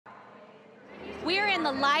We are in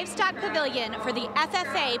the Livestock Pavilion for the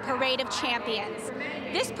FFA Parade of Champions.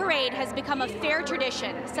 This parade has become a fair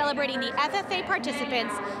tradition, celebrating the FFA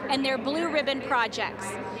participants and their blue ribbon projects.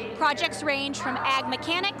 Projects range from ag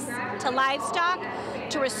mechanics to livestock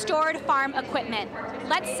to restored farm equipment.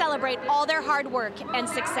 Let's celebrate all their hard work and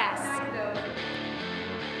success.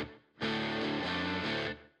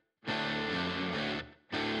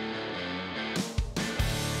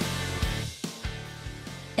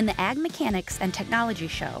 In the Ag Mechanics and Technology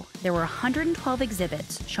Show, there were 112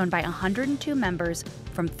 exhibits shown by 102 members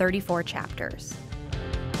from 34 chapters.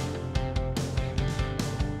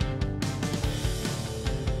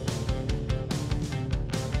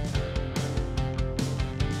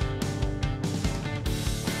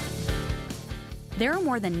 There are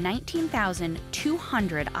more than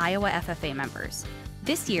 19,200 Iowa FFA members.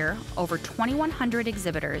 This year, over 2,100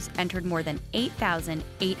 exhibitors entered more than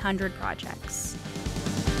 8,800 projects.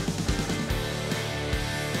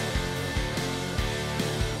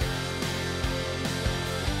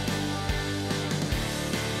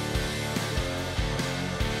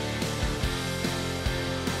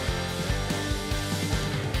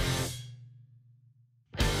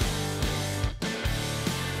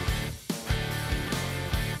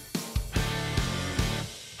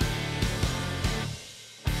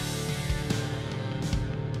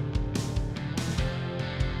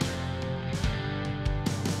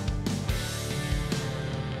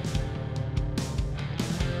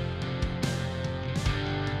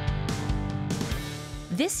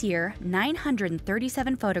 This year,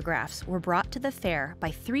 937 photographs were brought to the fair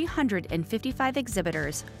by 355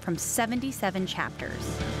 exhibitors from 77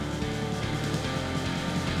 chapters.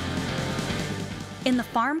 In the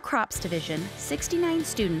Farm Crops Division, 69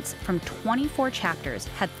 students from 24 chapters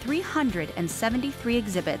had 373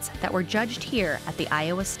 exhibits that were judged here at the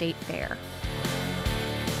Iowa State Fair.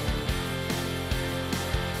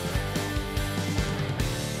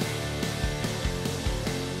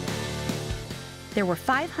 There were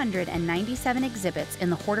 597 exhibits in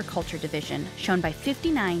the Horticulture Division, shown by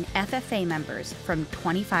 59 FFA members from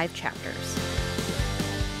 25 chapters.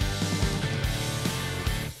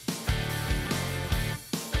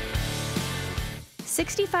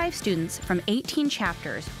 "65 students from 18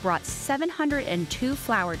 chapters brought 702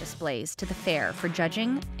 flower displays to the fair for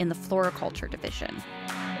judging in the Floriculture Division.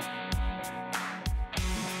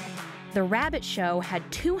 The Rabbit Show had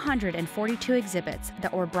 242 exhibits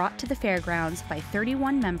that were brought to the fairgrounds by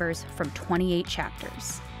 31 members from 28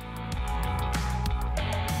 chapters.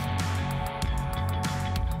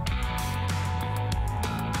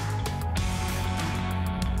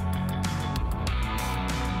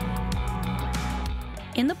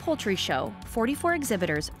 In the Poultry Show, 44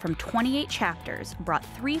 exhibitors from 28 chapters brought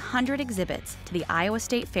 300 exhibits to the Iowa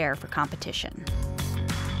State Fair for competition.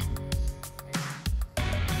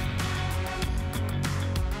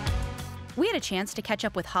 We had a chance to catch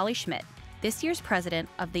up with Holly Schmidt, this year's president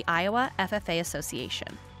of the Iowa FFA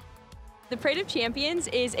Association. The Parade of Champions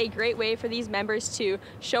is a great way for these members to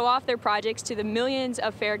show off their projects to the millions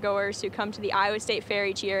of fairgoers who come to the Iowa State Fair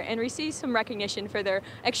each year and receive some recognition for their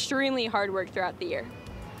extremely hard work throughout the year.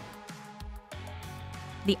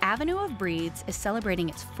 The Avenue of Breeds is celebrating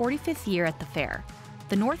its 45th year at the fair.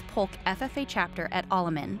 The North Polk FFA chapter at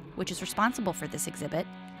Alleman, which is responsible for this exhibit,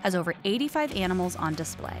 has over 85 animals on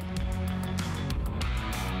display.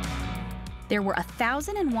 There were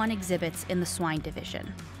 1,001 exhibits in the Swine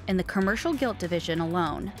Division. In the Commercial Gilt Division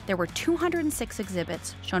alone, there were 206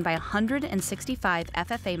 exhibits shown by 165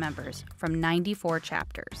 FFA members from 94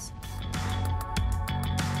 chapters.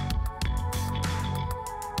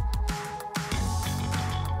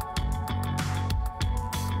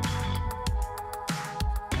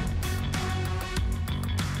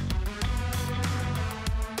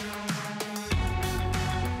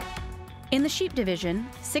 In the Sheep Division,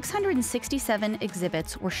 667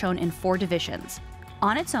 exhibits were shown in 4 divisions.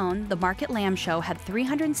 On its own, the Market Lamb Show had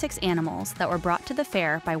 306 animals that were brought to the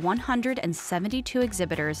fair by 172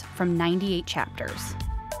 exhibitors from 98 chapters.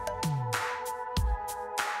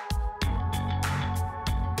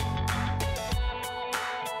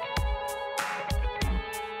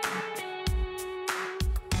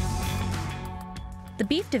 The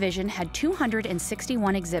Beef Division had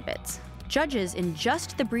 261 exhibits. Judges in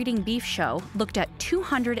just the Breeding Beef Show looked at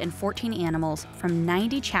 214 animals from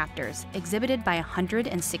 90 chapters exhibited by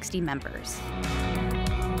 160 members.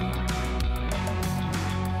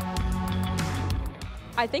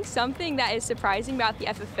 I think something that is surprising about the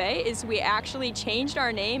FFA is we actually changed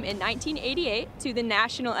our name in 1988 to the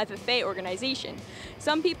National FFA Organization.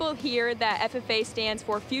 Some people hear that FFA stands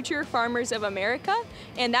for Future Farmers of America,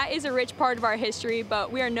 and that is a rich part of our history,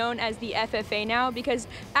 but we are known as the FFA now because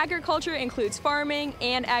agriculture includes farming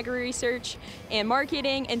and agri-research and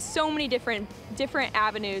marketing and so many different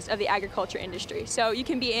avenues of the agriculture industry. So you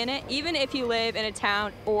can be in it even if you live in a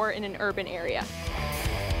town or in an urban area.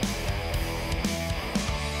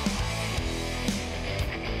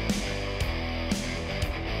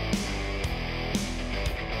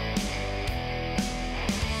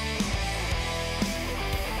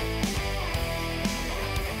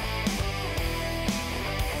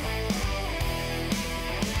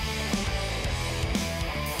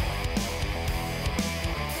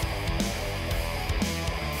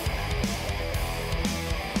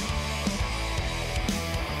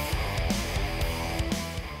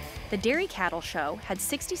 The Dairy Cattle Show had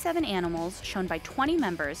 67 animals shown by 20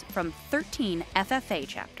 members from 13 FFA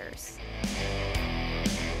chapters.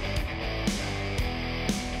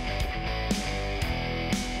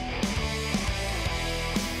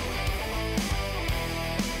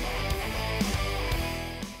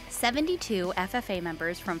 "72 FFA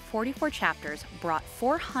members from 44 chapters brought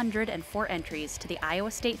 404 entries to the Iowa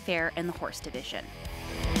State Fair in the horse division.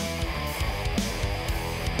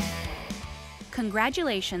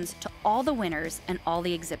 Congratulations to all the winners and all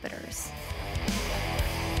the exhibitors.